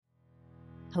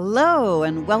Hello,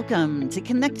 and welcome to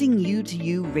Connecting You to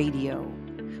You Radio,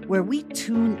 where we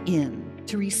tune in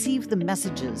to receive the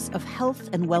messages of health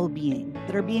and well being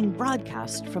that are being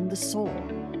broadcast from the soul.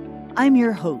 I'm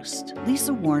your host,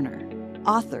 Lisa Warner,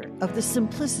 author of The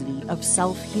Simplicity of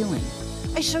Self-Healing.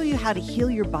 I show you how to heal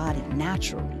your body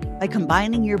naturally by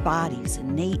combining your body's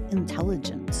innate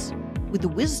intelligence with the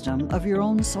wisdom of your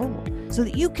own soul, so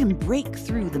that you can break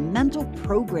through the mental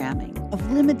programming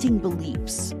of limiting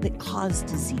beliefs that cause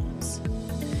disease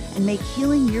and make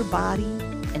healing your body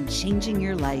and changing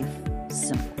your life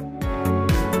simple.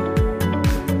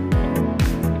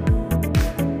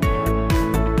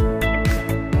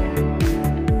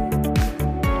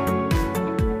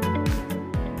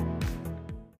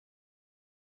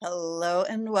 Hello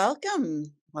and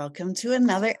welcome. Welcome to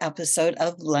another episode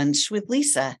of Lunch with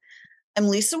Lisa. I'm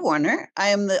Lisa Warner. I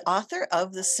am the author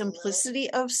of The Simplicity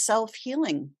of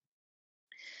Self-Healing.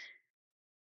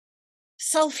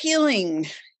 Self-healing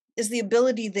is the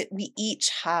ability that we each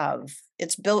have.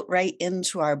 It's built right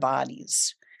into our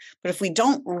bodies. But if we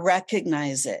don't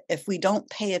recognize it, if we don't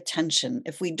pay attention,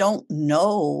 if we don't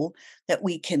know that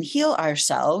we can heal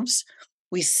ourselves,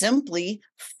 we simply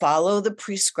follow the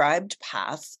prescribed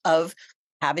path of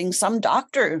having some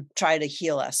doctor try to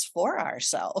heal us for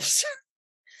ourselves.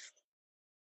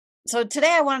 So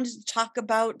today I wanted to talk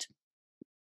about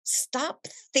stop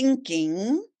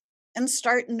thinking and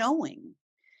start knowing.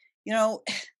 You know,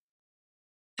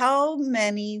 how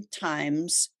many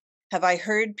times have I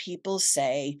heard people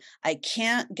say, I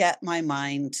can't get my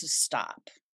mind to stop?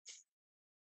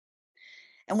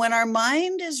 And when our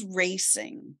mind is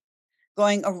racing,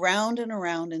 going around and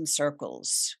around in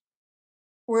circles,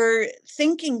 we're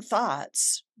thinking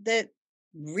thoughts that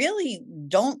really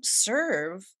don't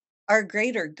serve our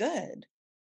greater good.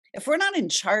 If we're not in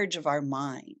charge of our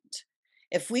mind,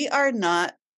 if we are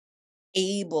not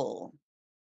able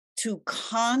to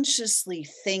consciously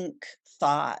think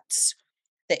thoughts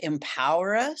that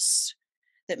empower us,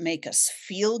 that make us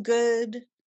feel good,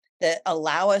 that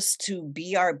allow us to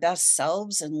be our best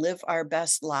selves and live our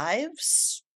best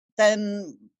lives,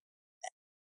 then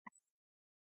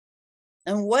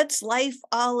and what's life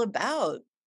all about?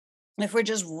 If we're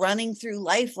just running through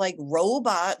life like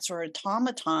robots or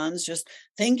automatons, just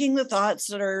thinking the thoughts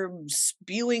that are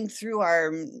spewing through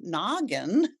our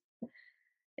noggin,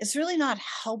 it's really not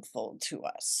helpful to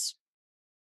us.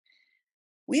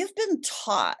 We have been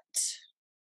taught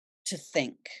to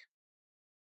think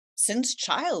since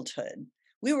childhood.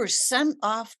 We were sent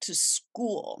off to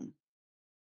school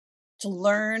to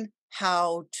learn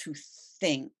how to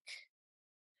think.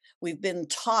 We've been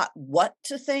taught what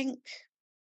to think,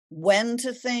 when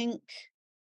to think,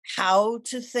 how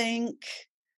to think.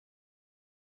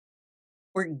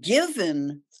 We're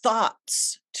given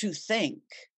thoughts to think.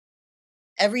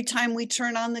 Every time we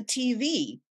turn on the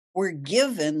TV, we're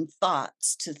given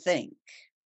thoughts to think,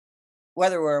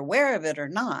 whether we're aware of it or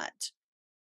not.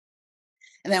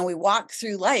 And then we walk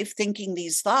through life thinking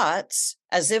these thoughts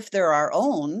as if they're our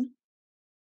own,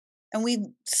 and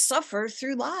we suffer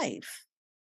through life,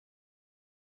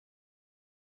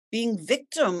 being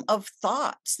victim of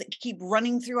thoughts that keep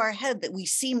running through our head that we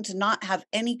seem to not have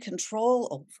any control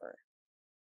over.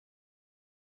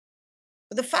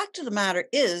 But the fact of the matter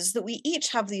is that we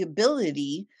each have the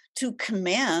ability to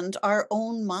command our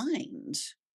own mind.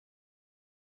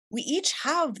 We each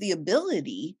have the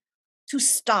ability to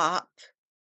stop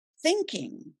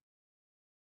thinking.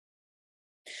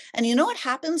 And you know what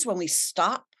happens when we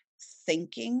stop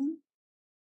thinking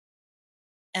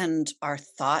and our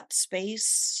thought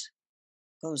space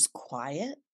goes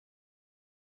quiet?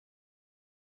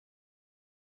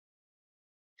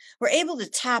 We're able to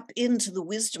tap into the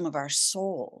wisdom of our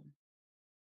soul,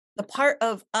 the part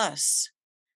of us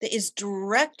that is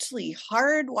directly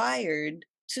hardwired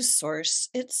to source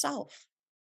itself.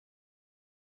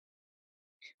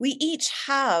 We each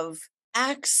have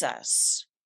access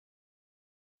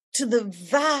to the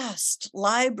vast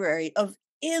library of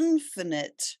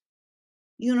infinite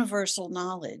universal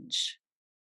knowledge,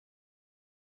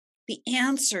 the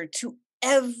answer to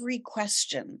every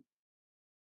question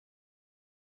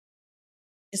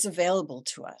is available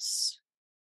to us.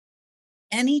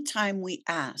 Anytime we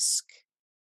ask,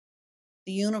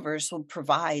 the universe will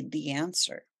provide the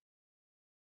answer.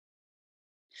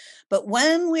 But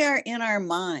when we are in our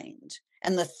mind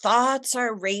and the thoughts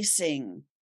are racing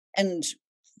and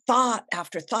thought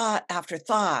after thought after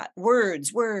thought,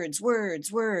 words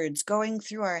going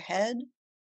through our head,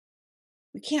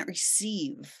 we can't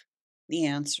receive the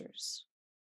answers.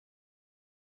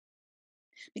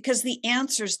 Because the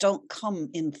answers don't come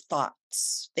in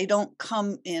thoughts. They don't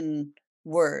come in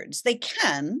words. They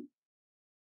can,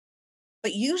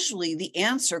 But usually the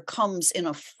answer comes in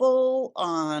a full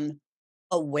on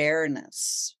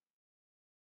awareness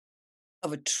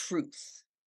of a truth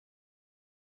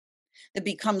that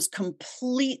becomes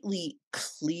completely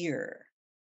clear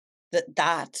that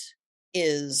that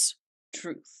is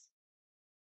truth.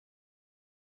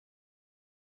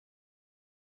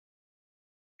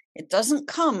 It doesn't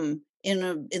come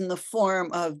in the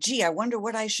form of, "Gee, I wonder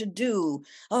what I should do.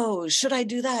 Oh, should I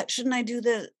do that? Shouldn't I do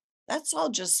that?" That's all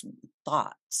just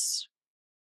thoughts.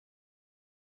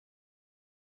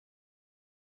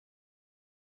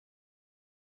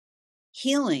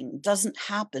 Healing doesn't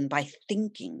happen by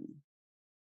thinking.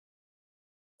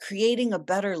 Creating a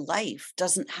better life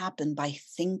doesn't happen by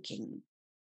thinking.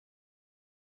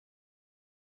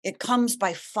 It comes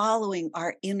by following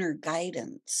our inner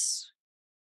guidance.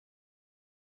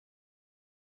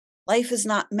 Life is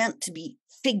not meant to be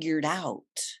figured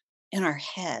out in our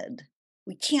head.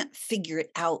 We can't figure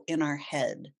it out in our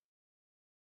head,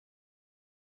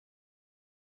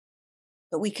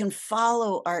 but we can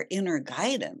follow our inner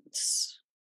guidance.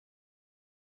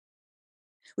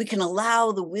 We can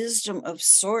allow the wisdom of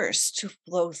source to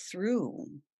flow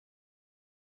through,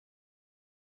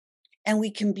 and we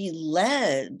can be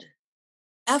led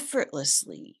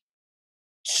effortlessly,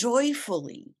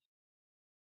 joyfully,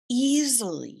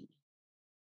 easily,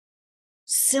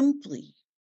 simply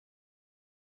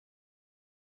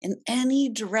in any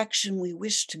direction we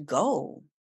wish to go.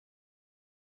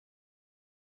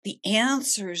 The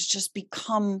answers just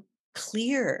become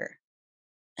clear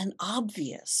and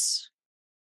obvious.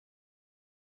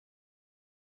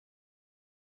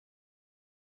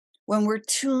 When we're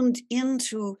tuned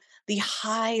into the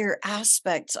higher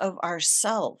aspects of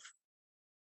ourself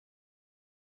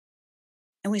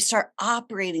and we start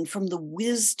operating from the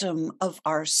wisdom of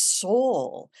our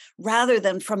soul rather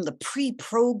than from the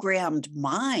pre-programmed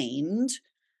mind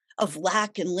of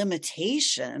lack and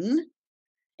limitation,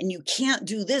 and you can't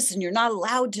do this and you're not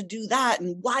allowed to do that,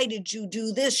 and why did you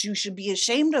do this, you should be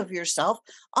ashamed of yourself,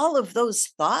 all of those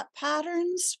thought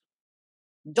patterns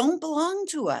don't belong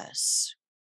to us.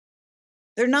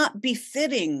 They're not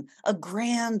befitting a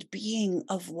grand being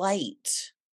of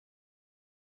light,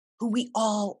 who we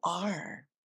all are.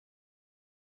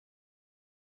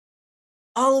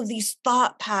 All of these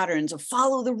thought patterns of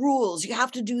follow the rules, you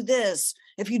have to do this.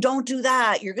 If you don't do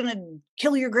that, you're going to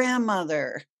kill your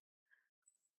grandmother.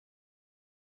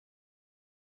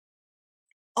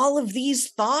 All of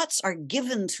these thoughts are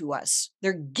given to us,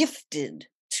 they're gifted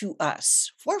to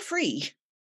us for free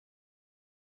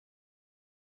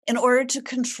in order to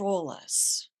control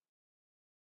us,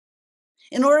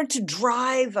 in order to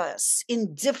drive us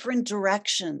in different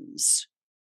directions.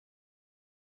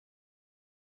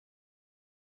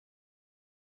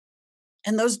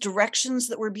 And those directions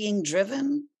that we're being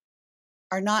driven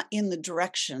are not in the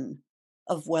direction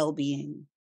of well being.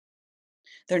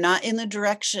 They're not in the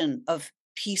direction of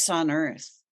peace on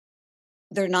earth.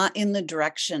 They're not in the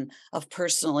direction of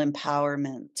personal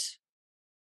empowerment,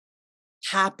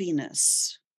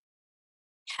 happiness,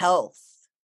 health,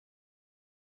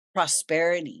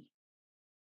 prosperity.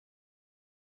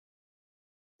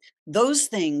 Those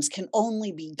things can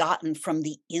only be gotten from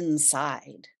the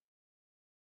inside.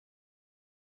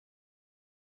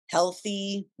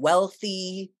 Healthy,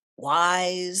 wealthy,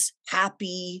 wise,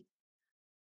 happy.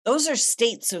 Those are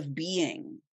states of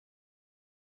being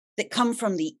that come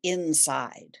from the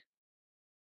inside.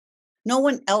 No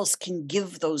one else can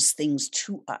give those things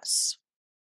to us,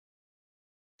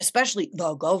 especially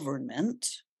the government.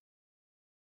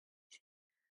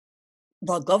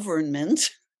 The government.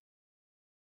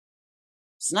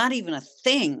 It's not even a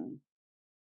thing.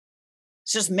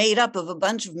 It's just made up of a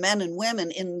bunch of men and women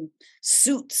in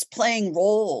suits playing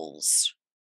roles,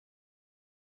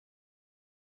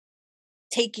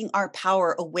 taking our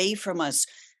power away from us,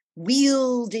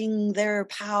 wielding their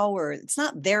power. It's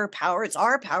not their power, it's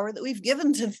our power that we've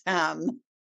given to them.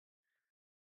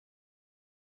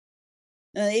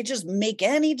 They just make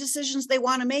any decisions they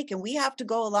want to make, and we have to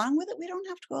go along with it. We don't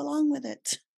have to go along with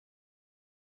it.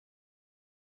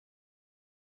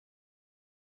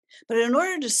 But in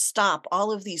order to stop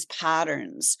all of these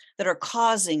patterns that are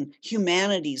causing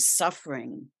humanity's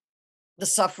suffering, the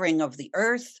suffering of the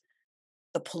earth,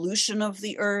 the pollution of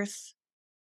the earth,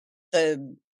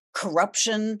 the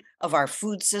corruption of our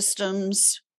food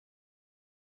systems,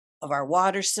 of our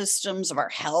water systems, of our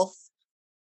health,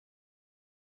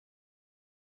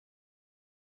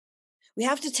 we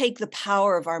have to take the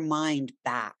power of our mind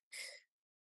back.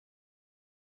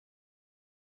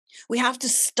 We have to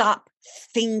stop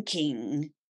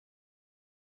thinking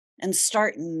and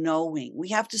start knowing. We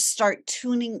have to start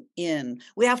tuning in.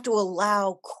 We have to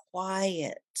allow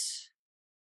quiet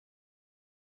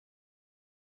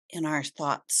in our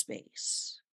thought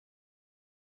space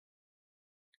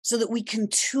so that we can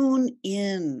tune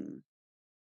in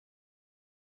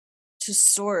to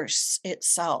source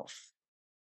itself.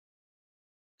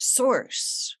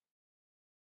 Source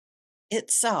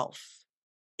itself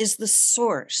is the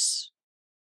source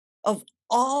of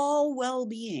all well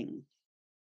being.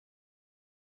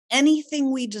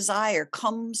 Anything we desire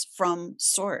comes from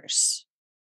source,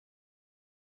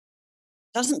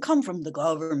 doesn't come from the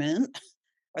government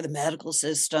or the medical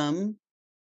system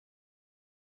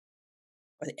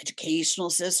or the educational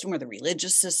system or the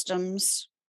religious systems.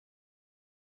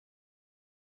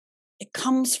 It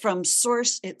comes from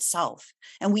source itself.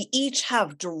 And we each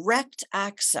have direct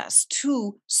access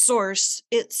to source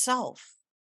itself.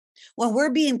 When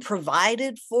we're being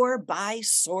provided for by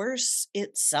source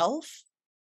itself,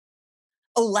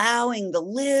 allowing the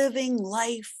living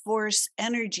life force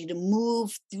energy to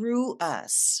move through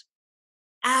us,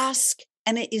 ask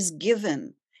and it is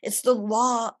given. It's the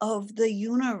law of the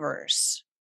universe.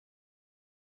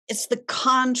 It's the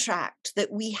contract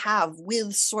that we have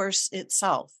with source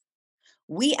itself.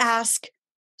 We ask,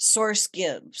 source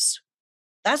gives.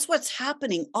 That's what's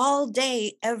happening all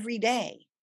day, every day.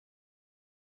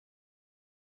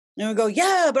 And we go,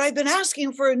 yeah, but I've been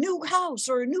asking for a new house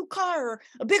or a new car or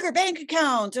a bigger bank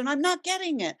account and I'm not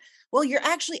getting it. Well, you're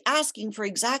actually asking for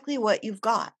exactly what you've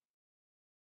got.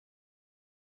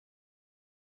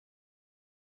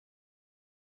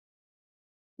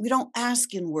 We don't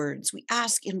ask in words, we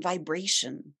ask in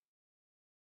vibration,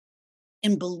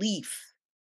 in belief,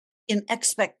 in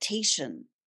expectation.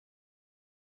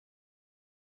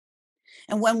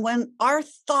 And when our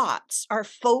thoughts are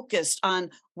focused on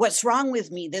what's wrong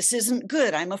with me, this isn't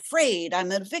good, I'm afraid,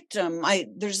 I'm a victim,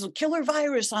 there's a killer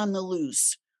virus on the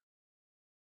loose,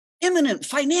 imminent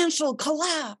financial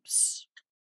collapse.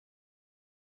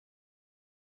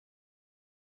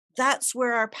 That's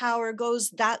where our power goes.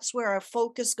 That's where our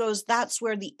focus goes. That's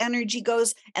where the energy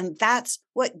goes. And that's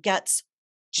what gets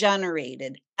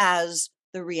generated as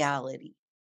the reality.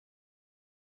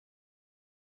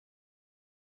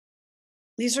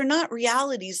 These are not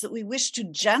realities that we wish to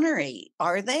generate,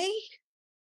 are they?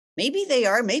 Maybe they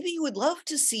are. Maybe you would love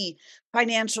to see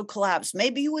financial collapse.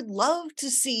 Maybe you would love to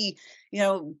see,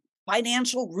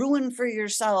 financial ruin for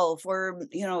yourself or,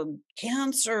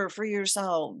 cancer for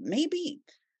yourself. Maybe,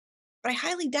 but I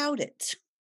highly doubt it.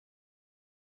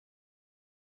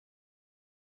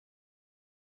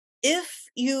 If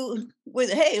you would,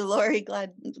 hey, Lori,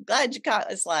 glad you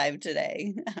caught us live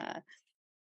today.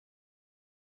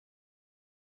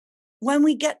 When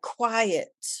we get quiet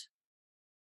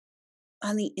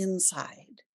on the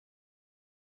inside,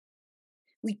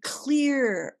 we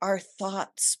clear our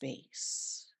thought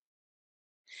space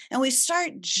and we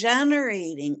start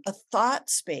generating a thought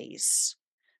space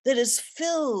that is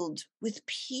filled with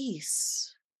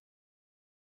peace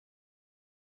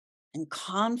and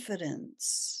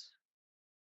confidence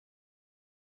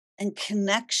and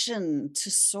connection to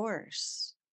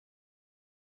source.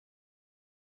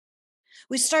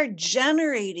 We start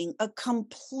generating a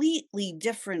completely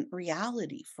different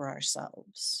reality for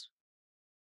ourselves.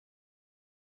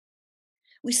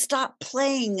 We stop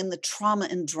playing in the trauma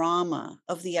and drama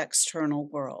of the external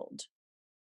world.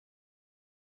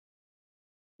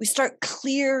 We start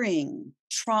clearing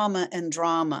trauma and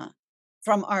drama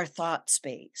from our thought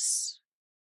space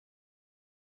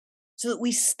so that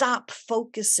we stop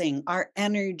focusing our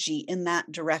energy in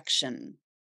that direction.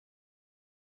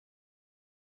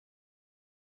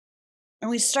 And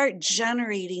we start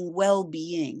generating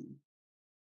well-being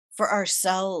for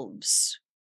ourselves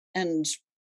and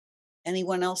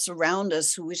anyone else around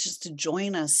us who wishes to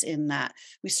join us in that.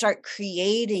 We start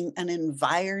creating an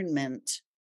environment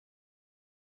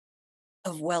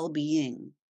of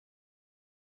well-being,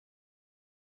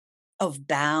 of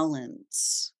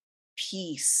balance,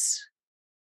 peace,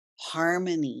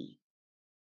 harmony.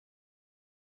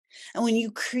 And when you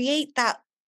create that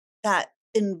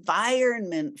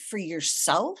environment for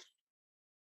yourself,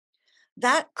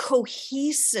 that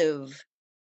cohesive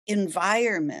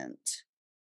environment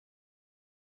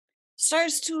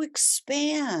starts to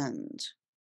expand.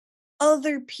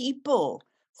 Other people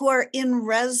who are in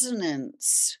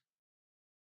resonance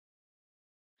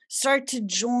start to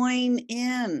join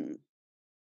in.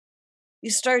 You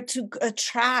start to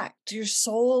attract your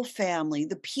soul family,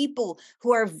 the people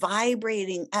who are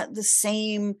vibrating at the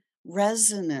same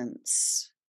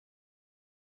resonance.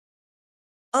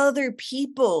 Other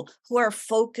people who are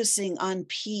focusing on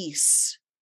peace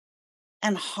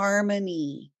and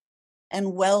harmony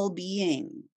and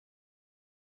well-being.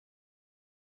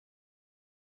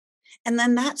 And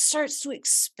then that starts to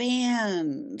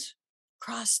expand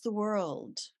across the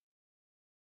world.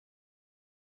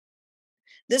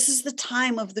 This is the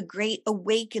time of the great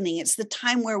awakening. It's the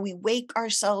time where we wake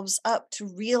ourselves up to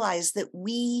realize that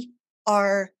we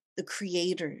are the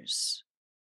creators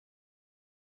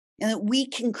and that we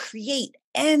can create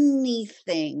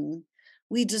anything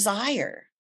we desire,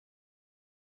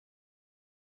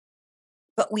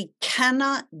 but we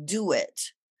cannot do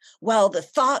it while the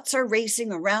thoughts are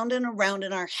racing around and around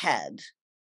in our head.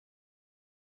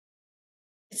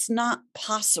 It's not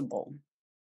possible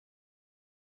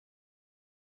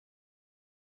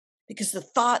because the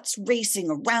thoughts racing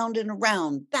around and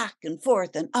around, back and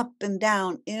forth and up and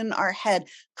down in our head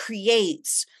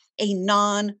creates a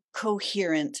non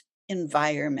coherent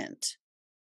environment.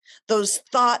 Those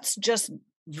thoughts just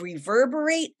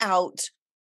reverberate out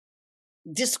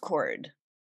discord.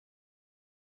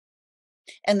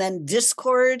 And then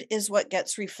discord is what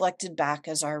gets reflected back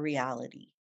as our reality.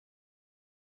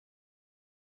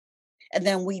 And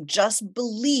then we just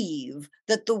believe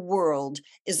that the world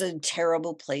is a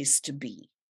terrible place to be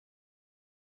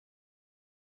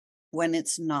when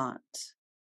it's not.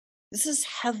 This is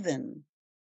heaven.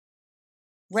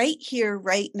 Right here,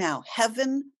 right now.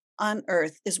 Heaven on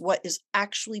earth is what is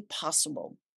actually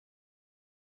possible.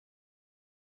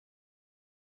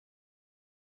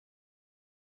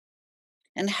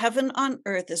 And heaven on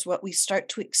earth is what we start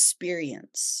to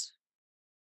experience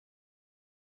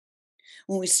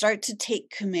when we start to take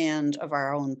command of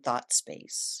our own thought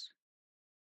space.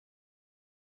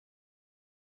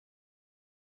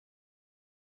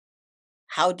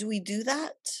 How do we do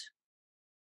that?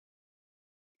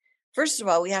 First of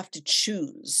all, we have to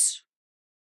choose.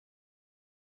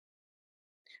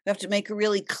 We have to make a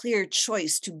really clear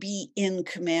choice to be in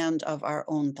command of our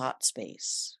own thought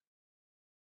space.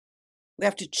 We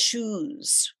have to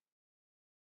choose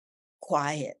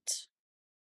quiet.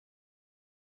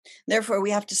 Therefore,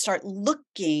 we have to start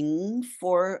looking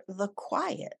for the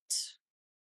quiet,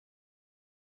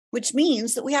 which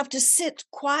means that we have to sit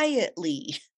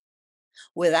quietly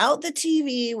without the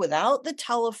TV, without the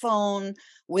telephone,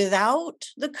 without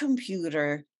the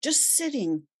computer, just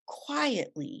sitting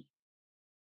quietly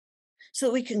so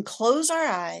that we can close our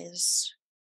eyes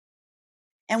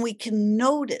and we can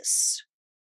notice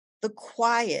the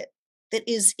quiet that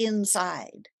is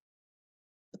inside.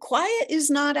 The quiet is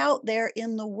not out there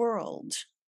in the world,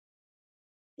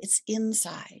 it's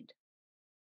inside.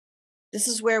 This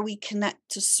is where we connect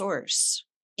to source,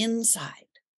 inside.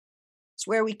 It's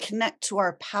where we connect to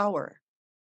our power.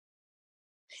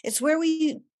 It's where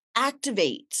we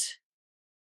activate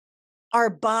our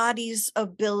body's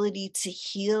ability to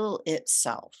heal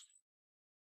itself.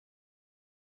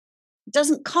 It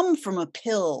doesn't come from a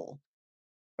pill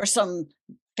or some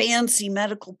fancy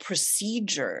medical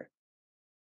procedure.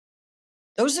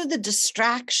 Those are the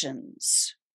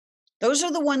distractions. Those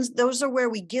are where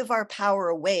we give our power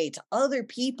away to other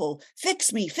people.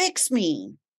 Fix me, fix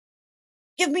me.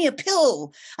 Give me a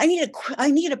pill. I need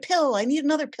a pill. I need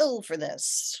another pill for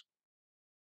this.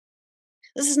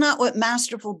 This is not what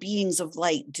masterful beings of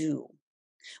light do.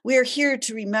 We are here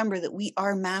to remember that we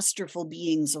are masterful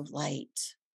beings of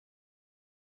light.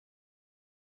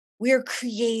 We are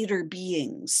creator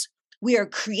beings. We are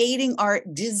creating our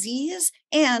disease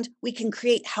and we can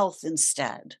create health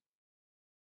instead.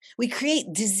 We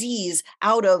create disease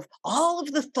out of all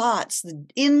of the thoughts, the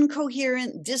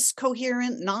incoherent,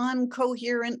 discoherent, non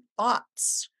coherent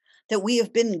thoughts that we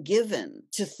have been given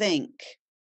to think.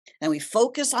 And we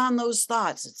focus on those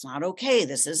thoughts. It's not okay.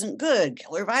 This isn't good.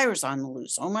 Killer virus on the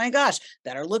loose. Oh my gosh.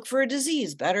 Better look for a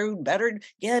disease. Better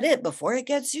get it before it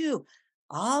gets you.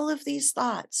 All of these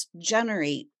thoughts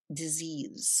generate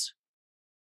disease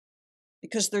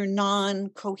because they're non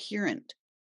coherent.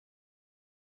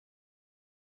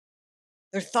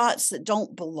 They're thoughts that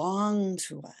don't belong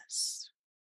to us,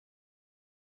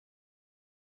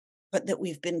 but that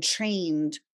we've been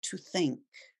trained to think.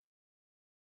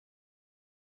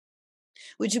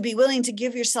 Would you be willing to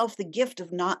give yourself the gift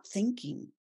of not thinking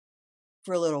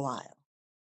for a little while?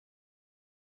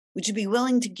 Would you be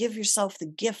willing to give yourself the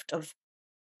gift of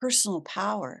personal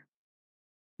power?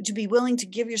 Would you be willing to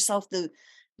give yourself the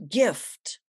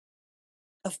gift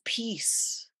of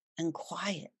peace and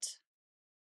quiet?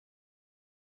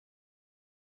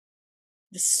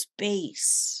 The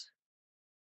space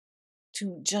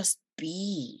to just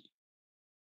be.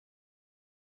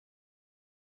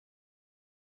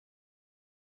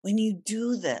 When you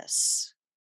do this,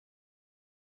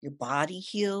 your body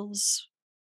heals,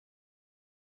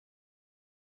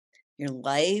 Your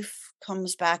life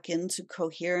comes back into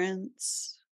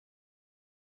coherence.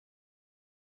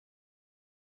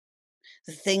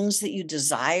 The things that you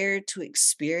desire to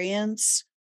experience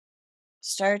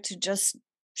start to just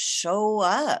show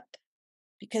up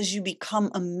because you become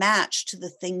a match to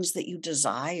the things that you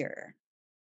desire.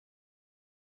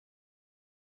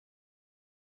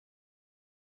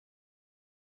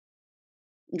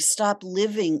 You stop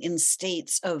living in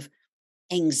states of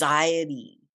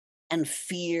anxiety and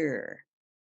fear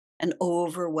and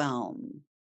overwhelm.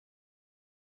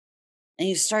 And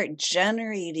you start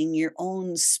generating your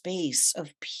own space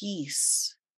of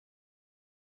peace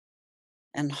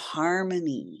and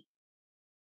harmony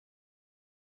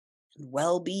and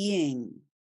well being.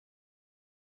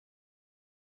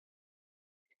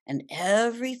 And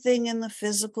everything in the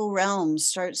physical realm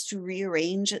starts to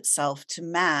rearrange itself to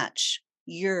match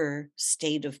your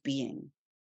state of being.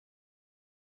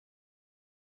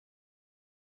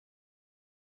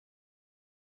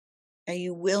 Are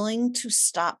you willing to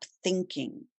stop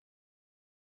thinking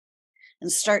and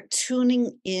start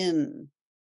tuning in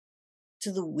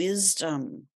to the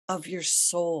wisdom of your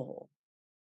soul?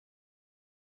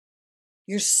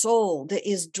 Your soul that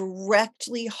is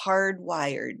directly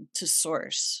hardwired to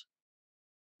source.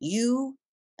 You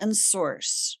and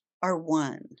source are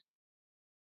one.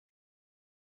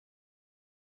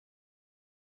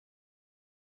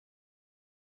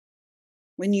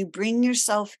 When you bring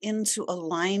yourself into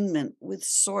alignment with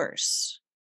source,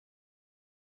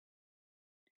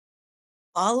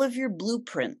 all of your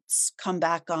blueprints come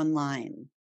back online.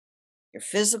 Your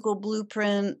physical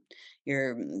blueprint,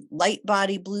 your light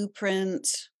body blueprint,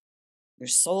 your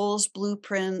soul's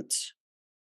blueprint.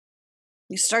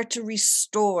 You start to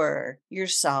restore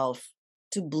yourself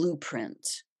to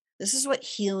blueprint. This is what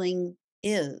healing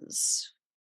is.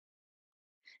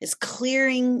 It's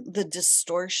clearing the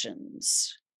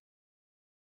distortions.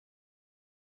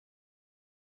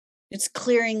 It's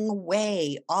clearing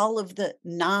away all of the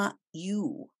not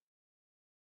you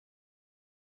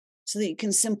so that you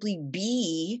can simply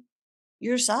be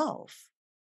yourself.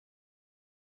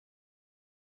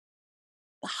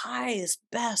 The highest,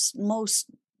 best, most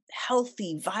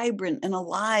healthy, vibrant, and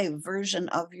alive version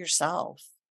of yourself.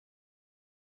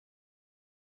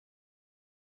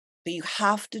 But you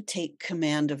have to take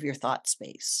command of your thought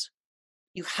space.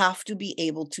 You have to be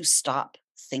able to stop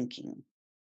thinking.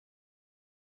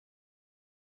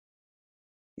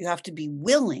 You have to be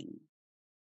willing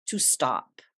to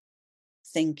stop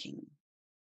thinking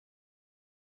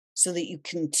so that you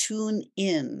can tune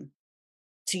in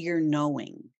to your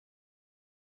knowing.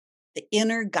 The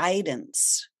inner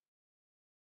guidance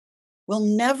will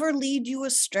never lead you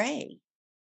astray.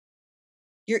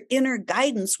 Your inner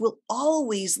guidance will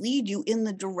always lead you in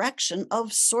the direction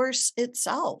of source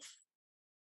itself.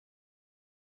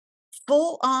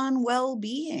 Full on well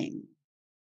being.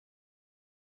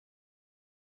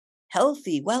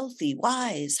 Healthy, wealthy,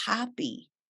 wise, happy.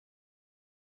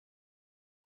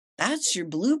 That's your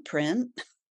blueprint.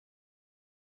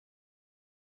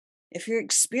 If you're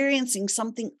experiencing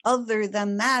something other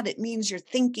than that, it means you're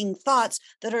thinking thoughts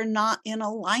that are not in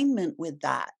alignment with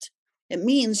that. It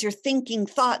means you're thinking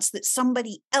thoughts that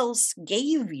somebody else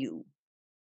gave you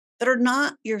that are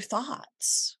not your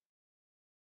thoughts.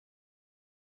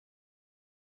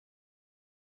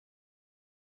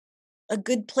 A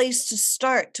good place to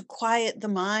start to quiet the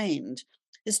mind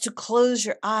is to close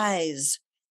your eyes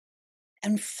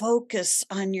and focus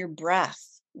on your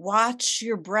breath. Watch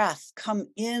your breath come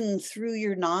in through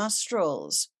your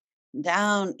nostrils,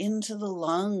 down into the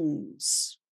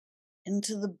lungs,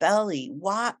 into the belly.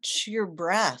 Watch your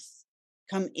breath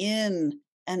come in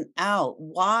and out.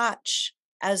 Watch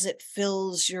as it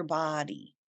fills your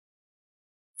body.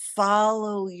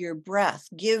 Follow your breath.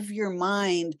 Give your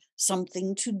mind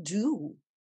something to do.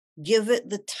 Give it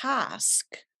the task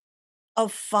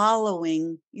of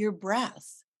following your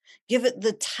breath. Give it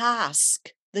the task,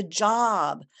 the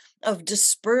job of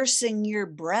dispersing your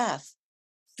breath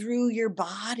through your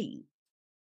body.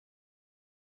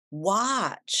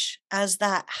 Watch as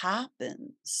that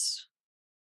happens.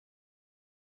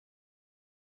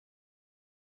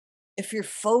 If you're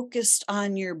focused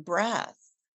on your breath,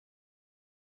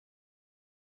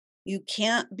 you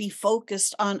can't be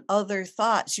focused on other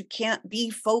thoughts. You can't be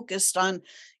focused on,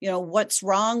 what's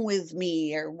wrong with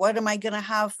me or what am I going to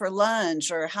have for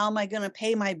lunch or how am I going to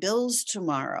pay my bills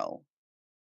tomorrow?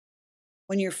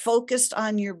 When you're focused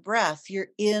on your breath, you're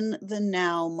in the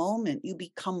now moment. You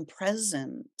become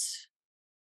present.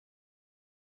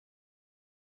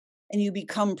 And you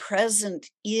become present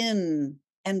in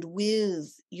and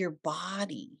with your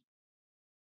body.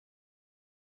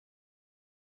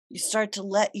 You start to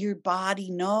let your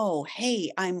body know, hey,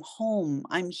 I'm home.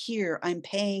 I'm here. I'm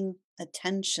paying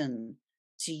attention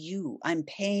to you. I'm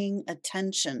paying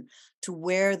attention to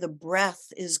where the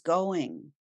breath is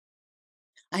going.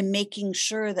 I'm making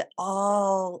sure that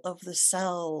all of the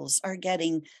cells are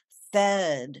getting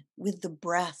fed with the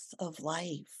breath of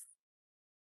life.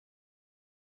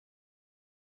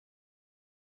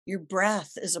 Your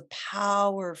breath is a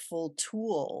powerful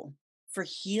tool for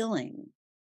healing.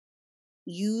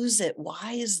 Use it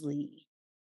wisely.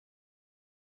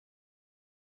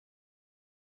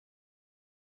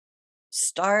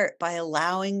 Start by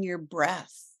allowing your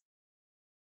breath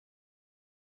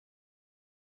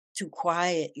to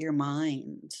quiet your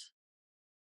mind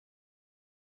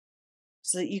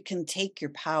so that you can take your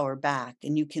power back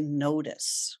and you can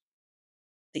notice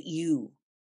that you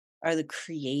are the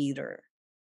creator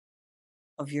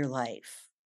of your life.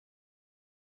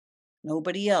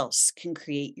 Nobody else can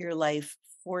create your life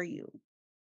for you,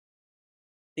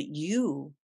 but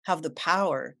you have the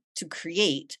power to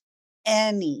create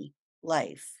any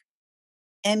life,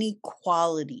 any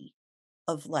quality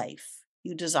of life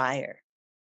you desire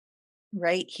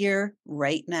right here,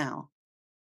 right now.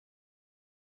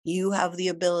 You have the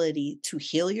ability to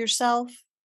heal yourself.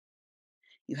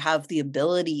 You have the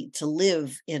ability to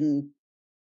live in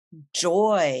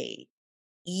joy,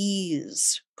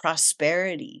 ease,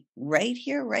 prosperity right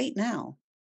here, right now.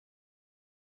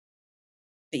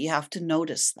 But you have to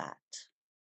notice that.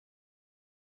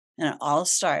 And it all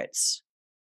starts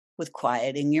with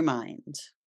quieting your mind.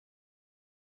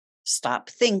 Stop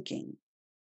thinking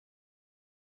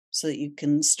so that you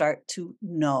can start to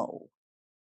know.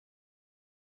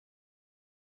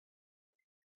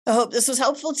 I hope this was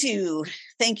helpful to you.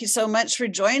 Thank you so much for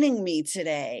joining me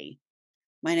today.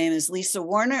 My name is Lisa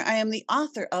Warner. I am the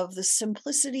author of The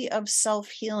Simplicity of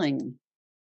Self-Healing.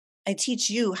 I teach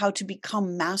you how to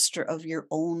become master of your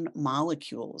own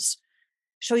molecules,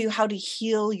 show you how to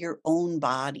heal your own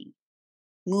body,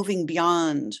 moving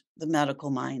beyond the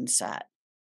medical mindset,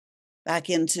 back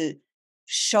into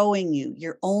showing you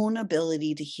your own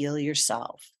ability to heal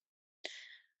yourself.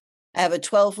 I have a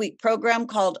 12-week program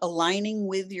called Aligning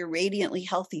with Your Radiantly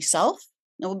Healthy Self.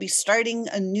 And we'll be starting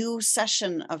a new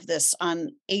session of this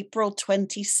on April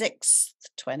 26th,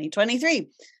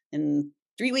 2023, in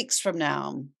 3 weeks from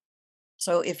now.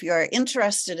 So if you are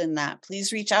interested in that,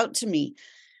 please reach out to me.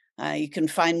 You can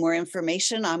find more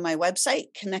information on my website,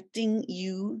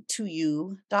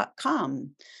 connectingyou2you.com.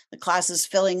 The class is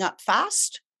filling up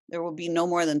fast. There will be no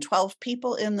more than 12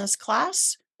 people in this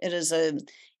class. It is an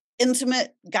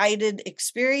intimate guided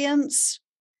experience,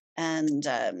 and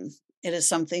it is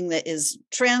something that is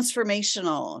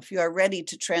transformational. If you are ready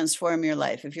to transform your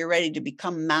life, if you're ready to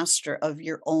become master of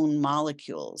your own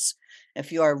molecules,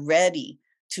 if you are ready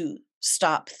to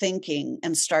stop thinking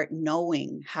and start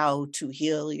knowing how to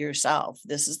heal yourself,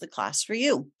 this is the class for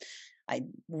you. I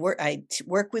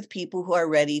work with people who are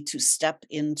ready to step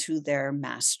into their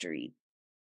mastery.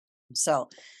 So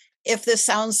if this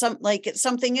sounds like it's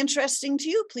something interesting to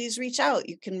you, please reach out.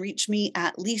 You can reach me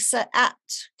at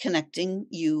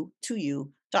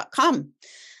lisa@connectingyou2you.com.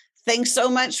 Thanks so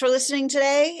much for listening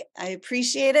today. I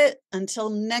appreciate it. Until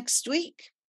next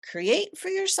week, create for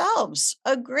yourselves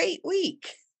a great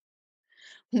week.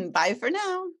 Bye for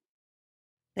now.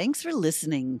 Thanks for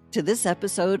listening to this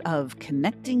episode of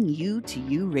Connecting You to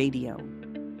You Radio.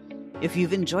 If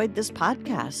you've enjoyed this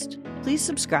podcast, please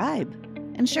subscribe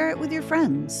and share it with your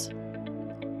friends.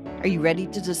 Are you ready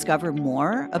to discover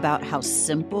more about how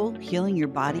simple healing your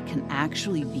body can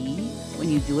actually be when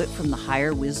you do it from the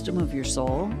higher wisdom of your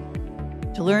soul?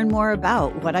 To learn more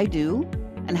about what I do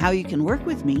and how you can work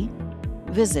with me,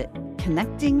 visit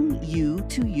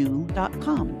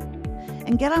connectingyou2you.com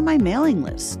and get on my mailing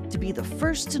list to be the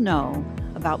first to know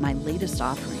about my latest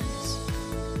offerings.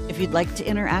 If you'd like to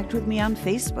interact with me on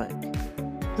Facebook,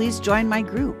 please join my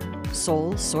group,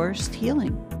 Soul Sourced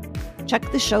Healing.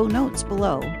 Check the show notes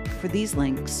below for these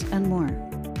links and more.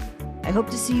 I hope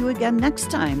to see you again next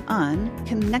time on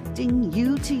Connecting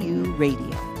You to You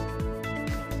Radio.